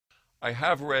I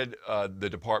have read the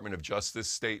Department of Justice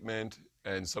statement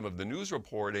and some of the news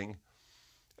reporting,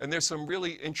 and there's some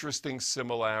really interesting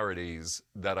similarities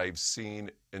that I've seen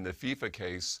in the FIFA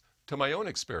case to my own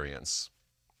experience.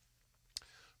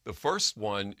 The first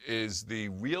one is the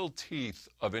real teeth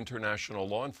of international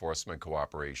law enforcement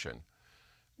cooperation.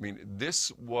 I mean,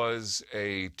 this was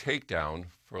a takedown,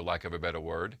 for lack of a better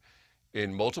word,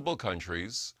 in multiple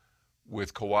countries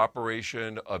with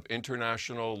cooperation of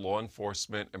international law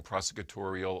enforcement and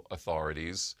prosecutorial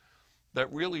authorities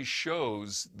that really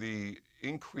shows the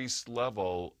increased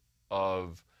level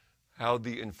of how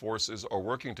the enforcers are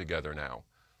working together now.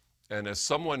 And as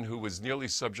someone who was nearly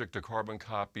subject to carbon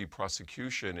copy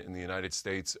prosecution in the United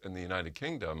States and the United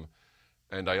Kingdom,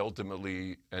 and I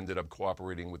ultimately ended up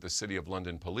cooperating with the City of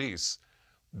London Police,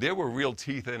 there were real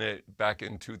teeth in it back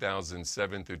in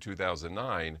 2007 through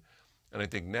 2009. And I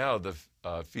think now the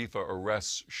FIFA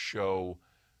arrests show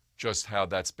just how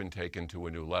that's been taken to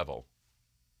a new level.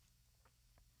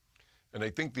 And I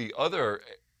think the other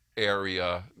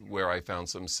area where I found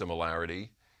some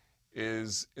similarity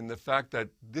is in the fact that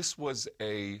this was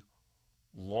a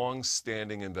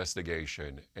long-standing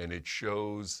investigation, and it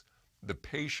shows the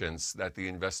patience that the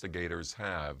investigators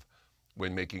have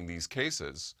when making these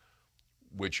cases,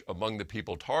 which among the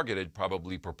people targeted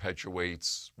probably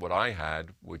perpetuates what I had,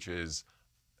 which is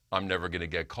I'm never going to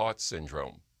get caught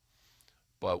syndrome.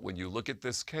 But when you look at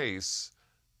this case,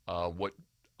 what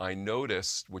I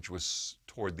noticed, which was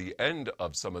toward the end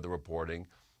of some of the reporting,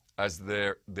 as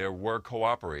there were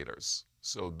cooperators.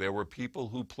 So there were people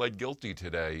who pled guilty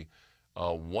today,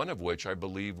 one of which I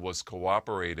believe was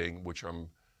cooperating, which I'm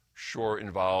sure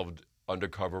involved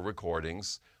undercover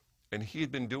recordings, and he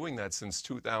had been doing that since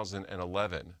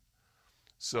 2011.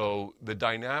 So the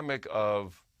dynamic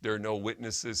of there are no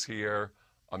witnesses here,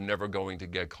 I'm never going to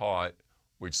get caught,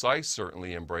 which I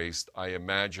certainly embraced. I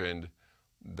imagined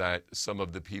that some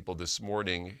of the people this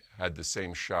morning had the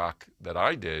same shock that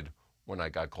I did when I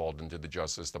got called into the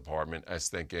Justice Department, as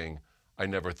thinking, I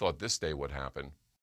never thought this day would happen.